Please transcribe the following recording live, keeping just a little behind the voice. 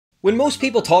When most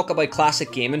people talk about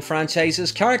classic gaming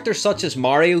franchises, characters such as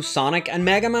Mario, Sonic and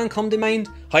Mega Man come to mind.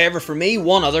 However, for me,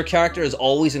 one other character is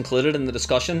always included in the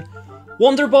discussion: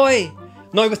 Wonder Boy!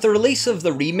 Now, with the release of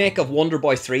the remake of Wonder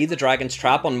Boy 3 The Dragon's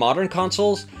Trap on modern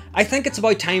consoles, I think it's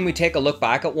about time we take a look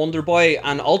back at Wonder Boy,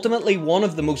 and ultimately one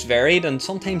of the most varied and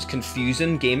sometimes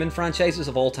confusing gaming franchises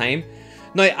of all time.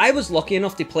 Now, I was lucky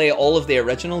enough to play all of the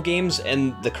original games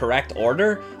in the correct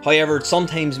order, however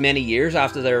sometimes many years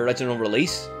after their original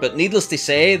release, but needless to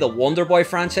say, the Wonder Boy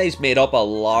franchise made up a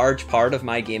large part of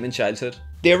my gaming childhood.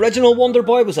 The original Wonder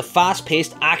Boy was a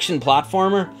fast-paced action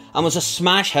platformer and was a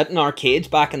smash hit in arcades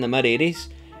back in the mid-80s.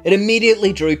 It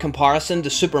immediately drew comparison to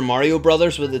Super Mario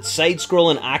Bros. With its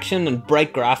side-scrolling action and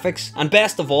bright graphics, and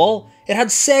best of all, it had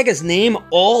Sega's name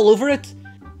all over it.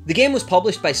 The game was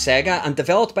published by Sega and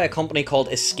developed by a company called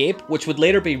Escape, which would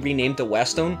later be renamed to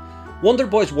Westone. Wonder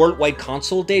Boy's worldwide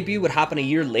console debut would happen a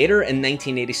year later in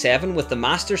 1987 with the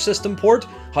Master System port.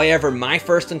 However, my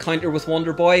first encounter with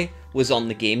Wonder Boy was on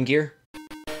the Game Gear.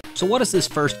 So what is this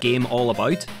first game all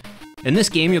about? In this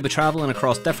game, you'll be travelling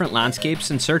across different landscapes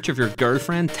in search of your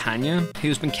girlfriend Tanya, who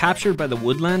has been captured by the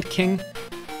Woodland King.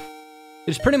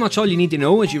 It's pretty much all you need to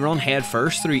know as you run head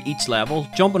first through each level,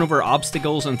 jumping over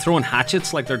obstacles and throwing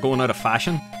hatchets like they're going out of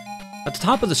fashion. At the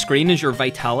top of the screen is your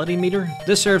vitality meter.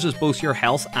 This serves as both your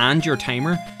health and your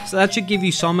timer, so that should give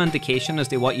you some indication as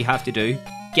to what you have to do.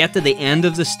 Get to the end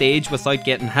of the stage without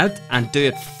getting hit, and do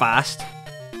it fast.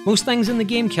 Most things in the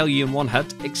game kill you in one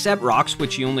hit, except rocks,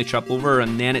 which you only trip over,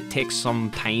 and then it takes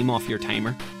some time off your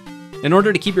timer. In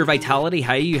order to keep your vitality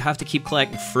high, you have to keep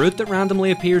collecting fruit that randomly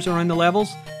appears around the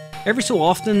levels. Every so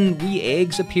often, wee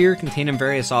eggs appear containing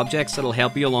various objects that'll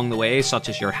help you along the way, such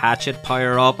as your hatchet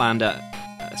power-up and a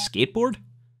skateboard.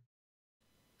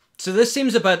 So this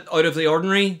seems a bit out of the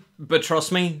ordinary, but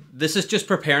trust me, this is just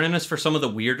preparing us for some of the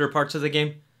weirder parts of the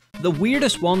game. The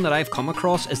weirdest one that I've come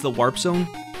across is the warp zone.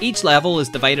 Each level is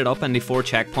divided up into 4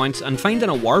 checkpoints, and finding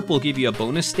a warp will give you a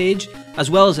bonus stage, as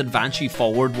well as advance you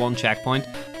forward 1 checkpoint.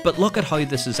 But look at how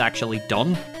this is actually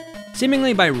done.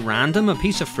 Seemingly by random, a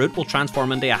piece of fruit will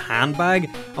transform into a handbag,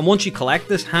 and once you collect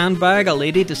this handbag, a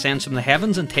lady descends from the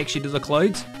heavens and takes you to the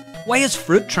clouds. Why is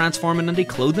fruit transforming into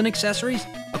clothing accessories?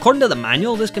 According to the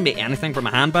manual, this can be anything from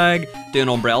a handbag, to an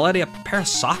umbrella, to a pair of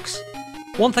socks.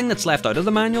 One thing that's left out of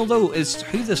the manual though is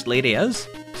who this lady is.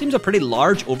 Seems a pretty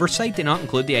large oversight to not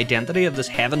include the identity of this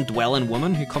heaven-dwelling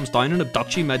woman who comes down and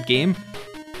abducts you mid-game.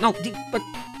 No, but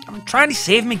I'm trying to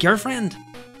save my girlfriend.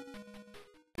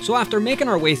 So after making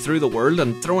our way through the world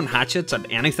and throwing hatchets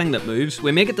at anything that moves,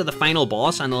 we make it to the final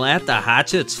boss and let the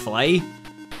hatchets fly.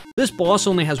 This boss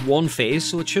only has one phase,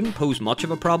 so it shouldn't pose much of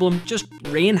a problem. Just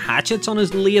rain hatchets on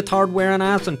his leotard wearing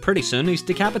ass and pretty soon he's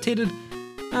decapitated.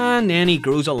 And then he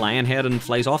grows a lion head and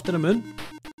flies off to the moon.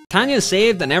 Tanya's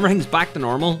saved and everything's back to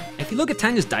normal. If you look at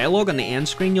Tanya's dialogue on the end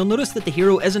screen, you'll notice that the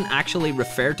hero isn't actually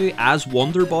referred to as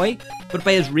Wonder Boy, but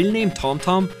by his real name Tom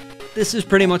Tom. This is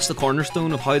pretty much the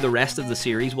cornerstone of how the rest of the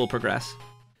series will progress.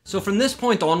 So from this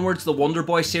point onwards, the Wonder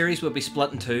Boy series will be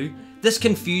split in 2. This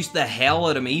confused the hell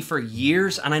out of me for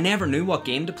years, and I never knew what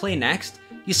game to play next.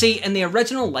 You see, in the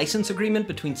original license agreement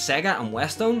between Sega and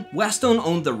Westone, Westone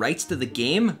owned the rights to the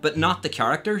game, but not the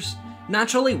characters.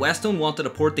 Naturally, Westone wanted to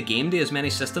port the game to as many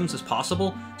systems as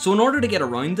possible, so in order to get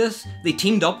around this, they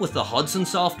teamed up with the Hudson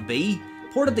Soft B,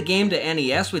 ported the game to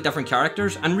NES with different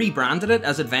characters, and rebranded it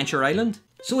as Adventure Island.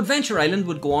 So Adventure Island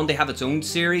would go on to have its own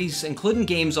series, including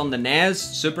games on the NES,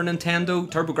 Super Nintendo,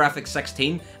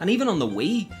 TurboGrafx-16, and even on the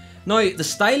Wii. Now, the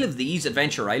style of these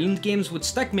Adventure Island games would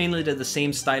stick mainly to the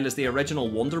same style as the original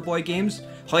Wonder Boy games.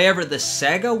 However, the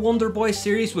Sega Wonder Boy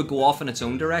series would go off in its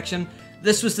own direction.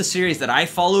 This was the series that I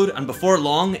followed, and before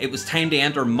long, it was time to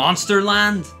enter Monster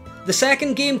Land. The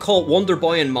second game, called Wonder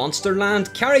Boy in Monster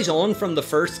Land, carries on from the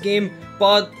first game,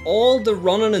 but all the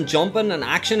running and jumping and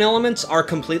action elements are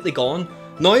completely gone.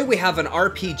 Now we have an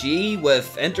RPG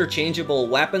with interchangeable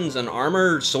weapons and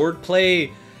armor,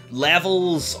 swordplay,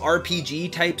 levels,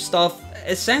 RPG type stuff.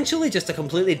 Essentially just a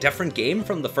completely different game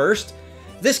from the first.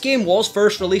 This game was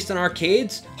first released in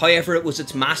arcades, however it was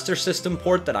its Master System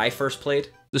port that I first played.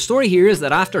 The story here is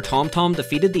that after Tom Tom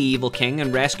defeated the evil king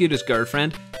and rescued his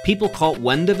girlfriend, people caught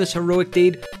wind of his heroic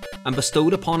deed and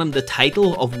bestowed upon him the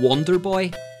title of Wonder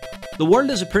Boy. The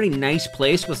world is a pretty nice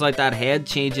place without that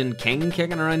head-changing king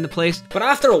kicking around the place, but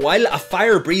after a while a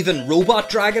fire-breathing robot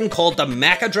dragon called the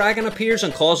Mecha Dragon appears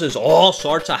and causes all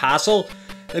sorts of hassle.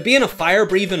 Now, being a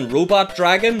fire-breathing robot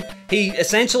dragon, he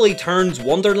essentially turns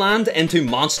Wonderland into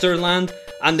Monsterland,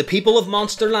 and the people of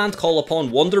Monsterland call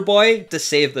upon Wonder Boy to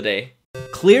save the day.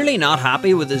 Clearly not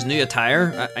happy with his new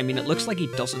attire. I mean, it looks like he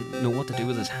doesn't know what to do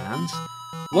with his hands.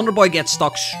 Wonder Boy gets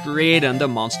stuck straight into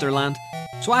Monsterland.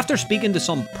 So after speaking to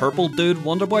some purple dude,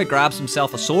 Wonder Boy grabs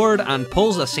himself a sword and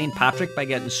pulls a St. Patrick by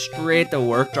getting straight to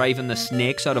work driving the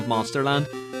snakes out of Monsterland.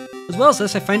 As well as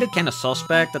this, I find it kinda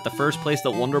suspect that the first place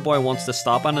that Wonder Boy wants to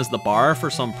stop in is the bar for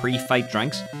some pre-fight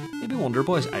drinks. Maybe Wonder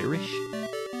Boy's Irish?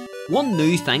 One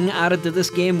new thing added to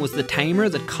this game was the timer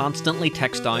that constantly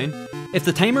ticks down. If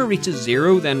the timer reaches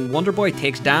 0, then Wonder Boy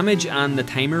takes damage and the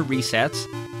timer resets.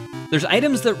 There's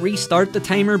items that restart the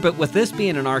timer, but with this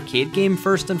being an arcade game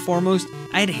first and foremost,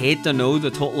 I'd hate to know the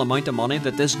total amount of money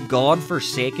that this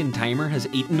godforsaken timer has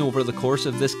eaten over the course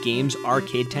of this game's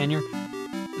arcade tenure.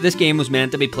 This game was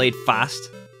meant to be played fast.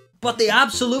 But the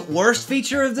absolute worst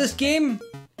feature of this game?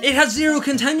 It has 0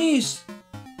 continues!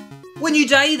 When you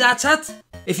die, that's it.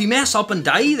 If you mess up and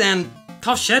die, then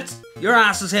tough shit. Your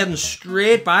ass is heading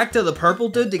straight back to the purple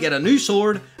dude to get a new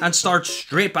sword and start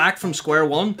straight back from square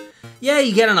one. Yeah,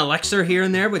 you get an elixir here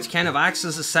and there which kind of acts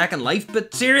as a second life,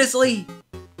 but seriously?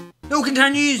 No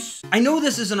continues! I know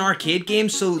this is an arcade game,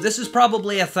 so this is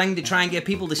probably a thing to try and get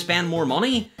people to spend more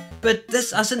money, but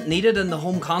this isn't needed in the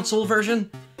home console version.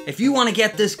 If you want to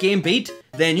get this game beat,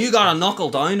 then you gotta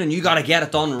knuckle down and you gotta get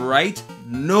it done right.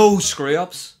 No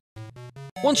screw-ups.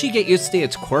 Once you get used to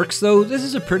its quirks though, this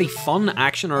is a pretty fun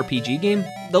action RPG game.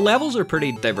 The levels are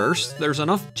pretty diverse, there's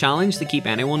enough challenge to keep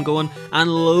anyone going, and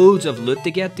loads of loot to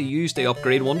get to use to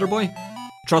upgrade Wonder Boy.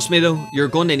 Trust me though, you're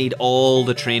going to need all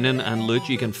the training and loot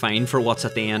you can find for what's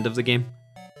at the end of the game.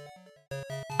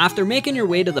 After making your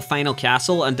way to the final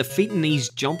castle and defeating these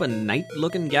jumping knight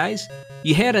looking guys,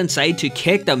 you head inside to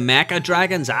kick the Mecha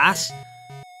Dragon's ass.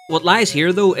 What lies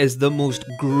here though is the most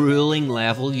grueling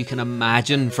level you can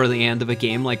imagine for the end of a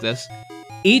game like this.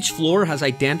 Each floor has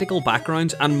identical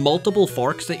backgrounds and multiple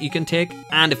forks that you can take,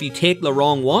 and if you take the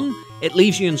wrong one, it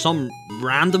leaves you in some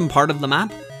random part of the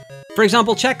map. For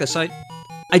example, check this out.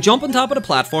 I jump on top of the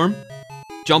platform,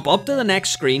 jump up to the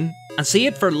next screen, and see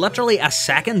it for literally a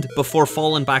second before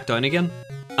falling back down again.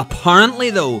 Apparently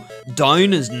though,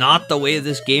 down is not the way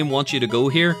this game wants you to go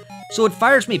here, so it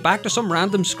fires me back to some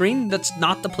random screen that's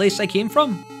not the place I came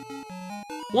from.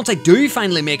 Once I do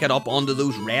finally make it up onto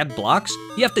those red blocks,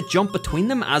 you have to jump between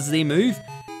them as they move.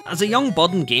 As a young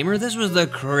budding gamer, this was the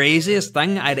craziest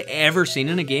thing I'd ever seen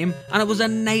in a game, and it was a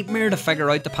nightmare to figure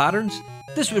out the patterns.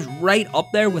 This was right up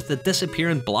there with the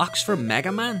disappearing blocks from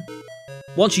Mega Man.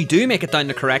 Once you do make it down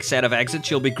the correct set of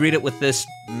exits, you'll be greeted with this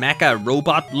mecha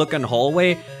robot looking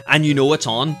hallway, and you know it's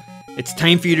on. It's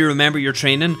time for you to remember your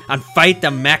training and fight the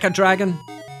Mecha Dragon.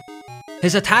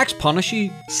 His attacks punish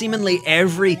you seemingly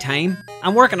every time,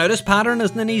 and working out his pattern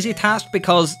isn't an easy task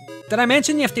because, did I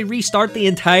mention you have to restart the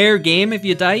entire game if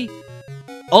you die?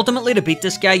 Ultimately, to beat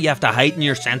this guy, you have to heighten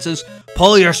your senses,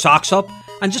 pull your socks up,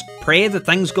 and just pray that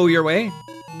things go your way.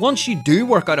 Once you do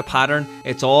work out a pattern,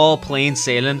 it's all plain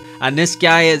sailing, and this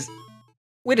guy is...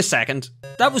 Wait a second,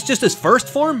 that was just his first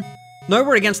form? Now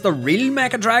we're against the real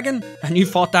Mecha Dragon, and you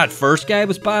thought that first guy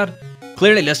was bad?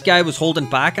 Clearly this guy was holding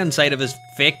back inside of his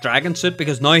fake dragon suit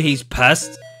because now he's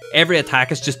pissed. Every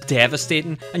attack is just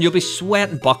devastating, and you'll be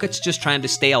sweating buckets just trying to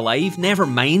stay alive, never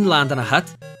mind landing a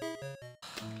hit.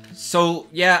 So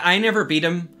yeah, I never beat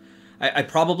him. I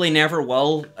probably never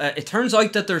will. It turns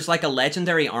out that there's like a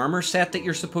legendary armor set that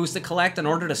you're supposed to collect in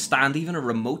order to stand even a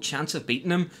remote chance of beating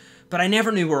him, but I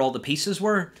never knew where all the pieces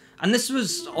were. And this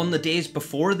was on the days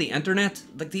before the internet.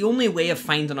 Like, the only way of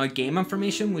finding out game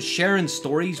information was sharing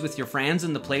stories with your friends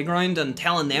in the playground and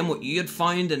telling them what you had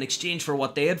found in exchange for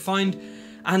what they had found.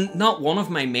 And not one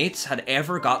of my mates had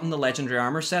ever gotten the legendary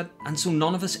armor set, and so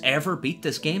none of us ever beat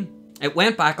this game. It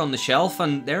went back on the shelf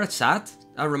and there it sat.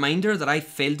 A reminder that I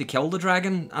failed to kill the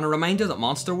dragon, and a reminder that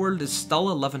Monster World is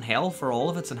still a living hell for all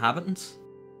of its inhabitants.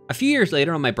 A few years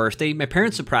later on my birthday, my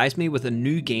parents surprised me with a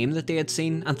new game that they had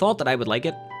seen and thought that I would like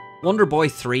it. Wonder Boy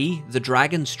 3: The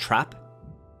Dragon's Trap.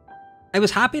 I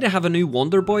was happy to have a new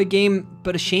Wonder Boy game,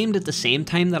 but ashamed at the same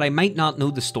time that I might not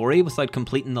know the story without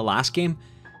completing the last game.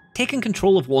 Taking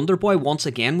control of Wonder Boy once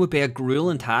again would be a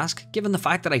grueling task, given the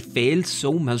fact that I failed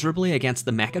so miserably against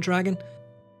the Mecha Dragon.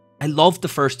 I loved the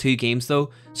first two games though,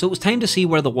 so it was time to see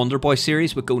where the Wonder Boy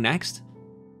series would go next.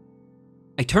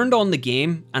 I turned on the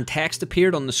game and text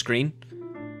appeared on the screen.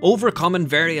 Overcoming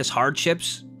various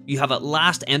hardships, you have at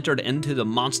last entered into the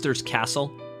monster's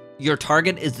castle. Your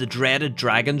target is the dreaded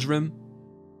dragon's room.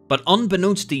 But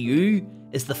unbeknownst to you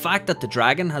is the fact that the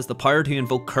dragon has the power to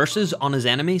invoke curses on his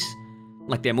enemies.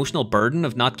 Like the emotional burden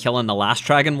of not killing the last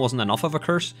dragon wasn't enough of a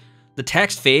curse. The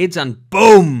text fades and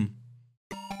boom!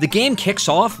 The game kicks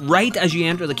off right as you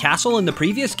enter the castle in the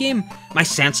previous game. My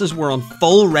senses were on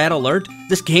full red alert.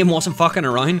 This game wasn't fucking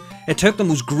around. It took the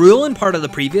most grueling part of the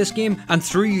previous game and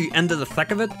threw you into the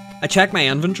thick of it. I checked my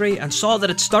inventory and saw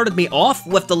that it started me off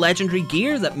with the legendary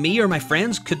gear that me or my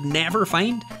friends could never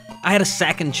find. I had a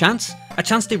second chance, a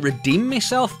chance to redeem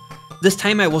myself. This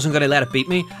time I wasn't going to let it beat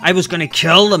me. I was going to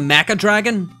kill the Mecha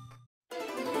Dragon.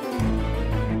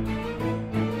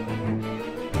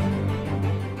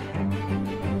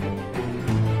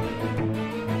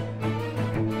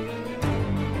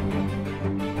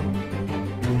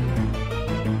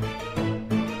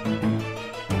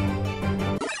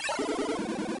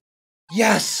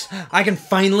 Yes! I can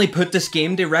finally put this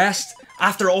game to rest.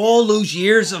 After all those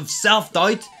years of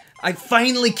self-doubt, I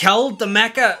finally killed the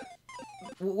mecha...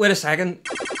 Wait a second.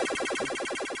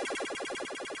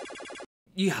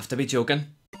 You have to be joking.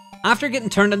 After getting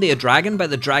turned into a dragon by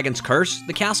the dragon's curse,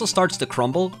 the castle starts to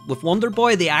crumble. With Wonder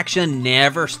Boy, the action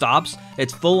never stops.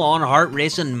 It's full-on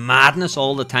heart-racing madness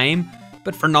all the time.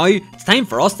 But for now, it's time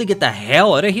for us to get the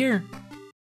hell out of here.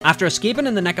 After escaping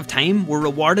in the nick of time, we're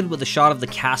rewarded with a shot of the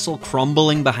castle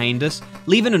crumbling behind us,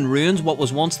 leaving in ruins what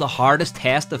was once the hardest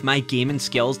test of my gaming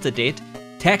skills to date.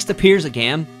 Text appears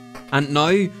again, and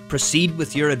now proceed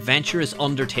with your adventurous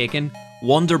undertaking,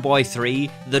 Wonder Boy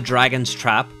 3, The Dragon's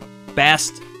Trap.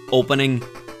 Best opening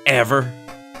ever.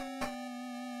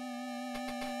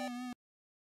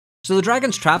 So The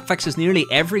Dragon's Trap fixes nearly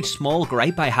every small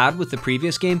gripe I had with the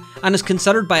previous game, and is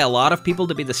considered by a lot of people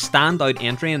to be the standout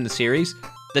entry in the series.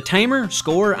 The timer,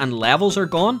 score and levels are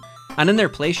gone, and in their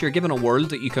place you're given a world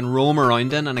that you can roam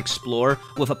around in and explore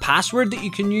with a password that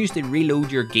you can use to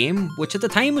reload your game, which at the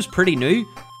time was pretty new.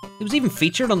 It was even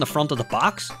featured on the front of the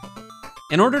box.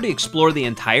 In order to explore the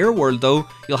entire world though,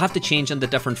 you'll have to change into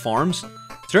different forms.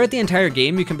 Throughout the entire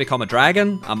game you can become a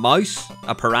dragon, a mouse,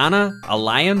 a piranha, a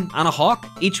lion and a hawk,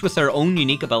 each with their own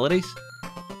unique abilities.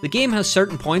 The game has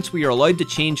certain points where you're allowed to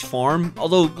change form,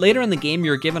 although later in the game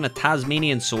you're given a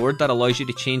Tasmanian sword that allows you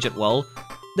to change at will.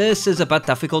 This is a bit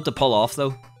difficult to pull off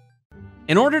though.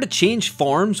 In order to change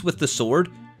forms with the sword,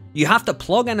 you have to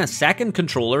plug in a second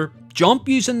controller, jump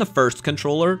using the first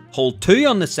controller, hold 2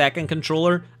 on the second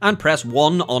controller, and press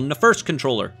 1 on the first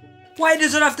controller. Why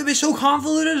does it have to be so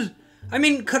convoluted? I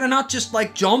mean, could I not just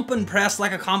like jump and press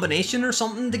like a combination or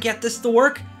something to get this to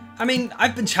work? I mean,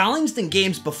 I've been challenged in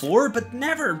games before, but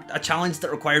never a challenge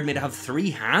that required me to have 3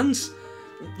 hands.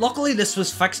 Luckily this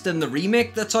was fixed in the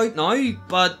remake that's out now,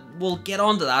 but we'll get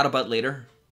onto that a bit later.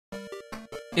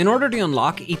 In order to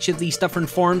unlock each of these different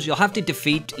forms, you'll have to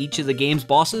defeat each of the game's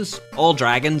bosses, all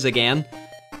dragons again.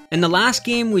 In the last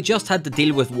game we just had to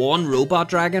deal with one robot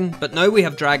dragon, but now we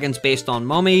have dragons based on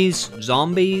mummies,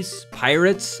 zombies,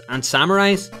 pirates and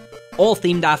samurais, all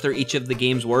themed after each of the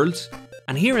game's worlds.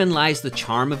 And herein lies the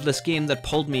charm of this game that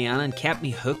pulled me in and kept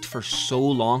me hooked for so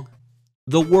long.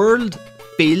 The world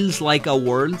feels like a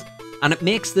world, and it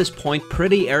makes this point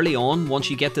pretty early on once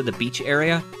you get to the beach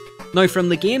area. Now from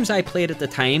the games I played at the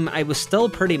time, I was still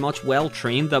pretty much well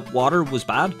trained that water was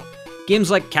bad. Games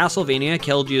like Castlevania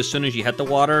killed you as soon as you hit the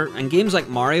water, and games like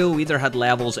Mario either had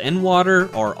levels in water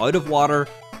or out of water.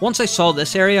 Once I saw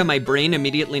this area, my brain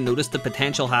immediately noticed the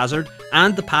potential hazard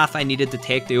and the path I needed to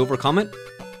take to overcome it.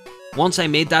 Once I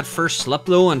made that first slip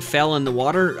though and fell in the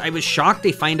water, I was shocked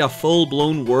to find a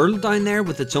full-blown world down there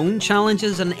with its own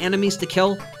challenges and enemies to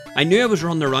kill. I knew I was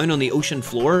running around on the ocean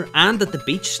floor and that the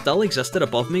beach still existed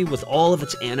above me with all of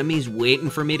its enemies waiting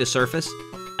for me to surface.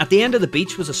 At the end of the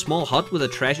beach was a small hut with a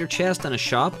treasure chest and a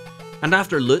shop, and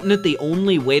after looting it the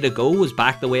only way to go was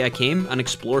back the way I came and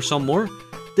explore some more.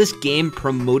 This game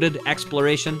promoted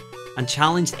exploration and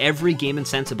challenged every gaming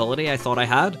sensibility I thought I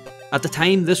had. At the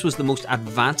time, this was the most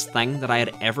advanced thing that I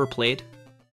had ever played.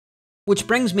 Which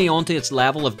brings me onto its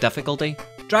level of difficulty.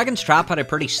 Dragon's Trap had a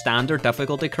pretty standard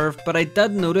difficulty curve, but I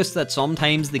did notice that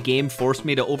sometimes the game forced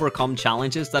me to overcome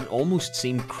challenges that almost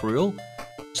seemed cruel.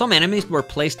 Some enemies were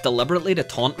placed deliberately to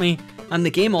taunt me, and the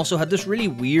game also had this really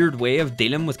weird way of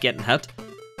dealing with getting hit.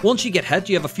 Once you get hit,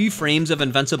 you have a few frames of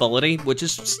invincibility, which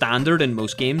is standard in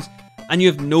most games, and you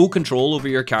have no control over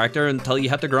your character until you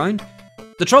hit the ground.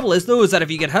 The trouble is though, is that if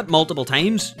you get hit multiple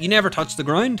times, you never touch the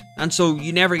ground, and so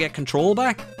you never get control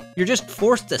back. You're just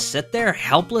forced to sit there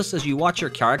helpless as you watch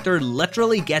your character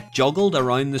literally get juggled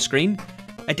around the screen.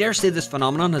 I dare say this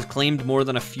phenomenon has claimed more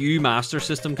than a few Master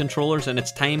System controllers in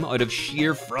its time out of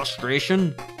sheer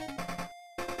frustration.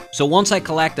 So once I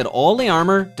collected all the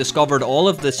armor, discovered all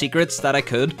of the secrets that I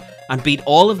could, and beat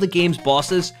all of the game's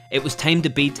bosses, it was time to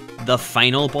beat the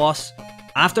final boss.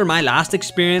 After my last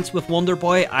experience with Wonder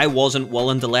Boy, I wasn't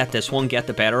willing to let this one get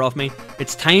the better of me.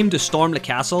 It's time to storm the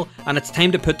castle, and it's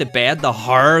time to put to bed the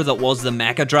horror that was the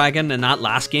Mecha Dragon in that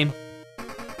last game.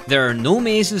 There are no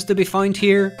mazes to be found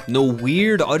here, no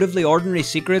weird out of the ordinary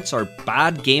secrets or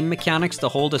bad game mechanics to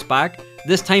hold us back.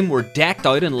 This time we're decked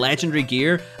out in legendary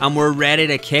gear and we're ready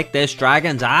to kick this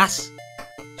dragon's ass.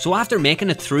 So after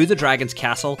making it through the dragon's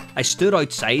castle, I stood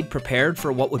outside prepared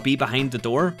for what would be behind the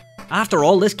door. After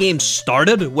all, this game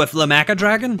started with the Mecha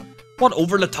Dragon. What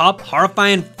over-the-top,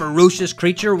 horrifying, ferocious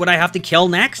creature would I have to kill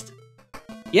next?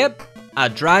 Yep, a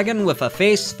dragon with a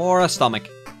face for a stomach.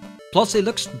 Plus he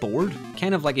looks bored,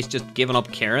 kind of like he's just given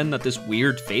up caring that this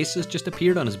weird face has just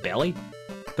appeared on his belly.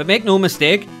 But make no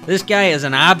mistake, this guy is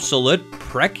an absolute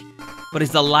prick, but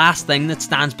he's the last thing that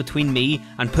stands between me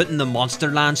and putting the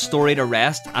Monsterland story to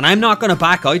rest, and I'm not going to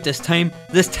back out this time.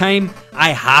 This time, I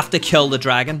have to kill the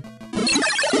dragon.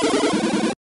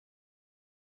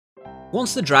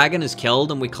 Once the dragon is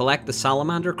killed and we collect the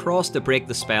Salamander Cross to break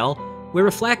the spell, we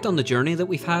reflect on the journey that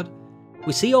we've had.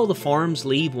 We see all the forms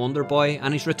leave Wonder Boy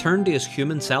and he's returned to his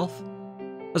human self.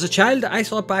 As a child, I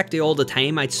thought back to all the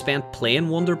time I'd spent playing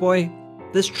Wonder Boy.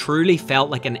 This truly felt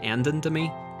like an ending to me.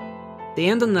 The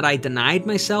ending that I denied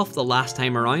myself the last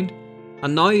time around.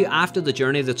 And now, after the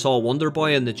journey that saw Wonder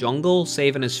Boy in the jungle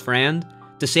saving his friend,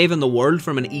 to saving the world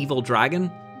from an evil dragon,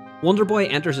 Wonder Boy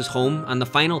enters his home and the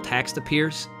final text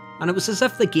appears, and it was as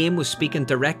if the game was speaking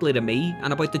directly to me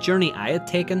and about the journey I had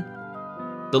taken.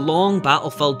 The long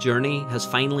battle-filled journey has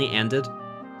finally ended.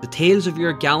 The tales of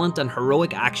your gallant and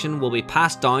heroic action will be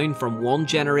passed down from one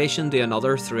generation to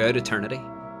another throughout eternity.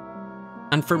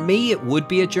 And for me, it would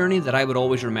be a journey that I would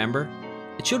always remember.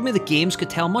 It showed me that games could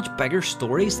tell much bigger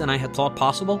stories than I had thought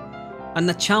possible, and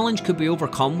the challenge could be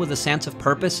overcome with a sense of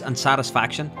purpose and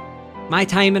satisfaction. My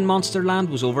time in Monsterland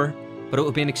was over, but it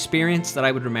would be an experience that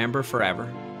I would remember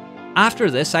forever.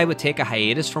 After this, I would take a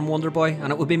hiatus from Wonder Boy,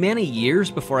 and it would be many years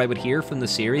before I would hear from the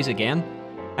series again.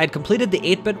 I had completed the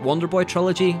 8-bit Wonder Boy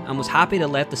trilogy, and was happy to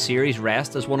let the series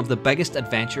rest as one of the biggest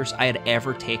adventures I had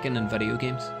ever taken in video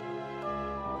games.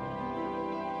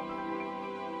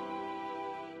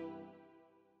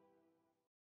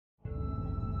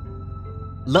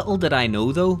 Little did I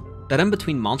know though, that in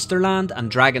between Monsterland and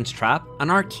Dragon's Trap, an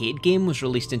arcade game was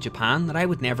released in Japan that I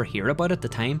would never hear about at the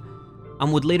time,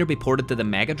 and would later be ported to the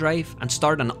Mega Drive and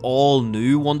start an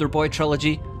all-new Wonder Boy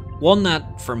trilogy, one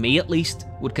that, for me at least,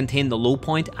 would contain the low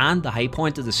point and the high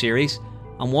point of the series,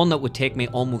 and one that would take me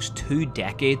almost 2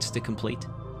 decades to complete.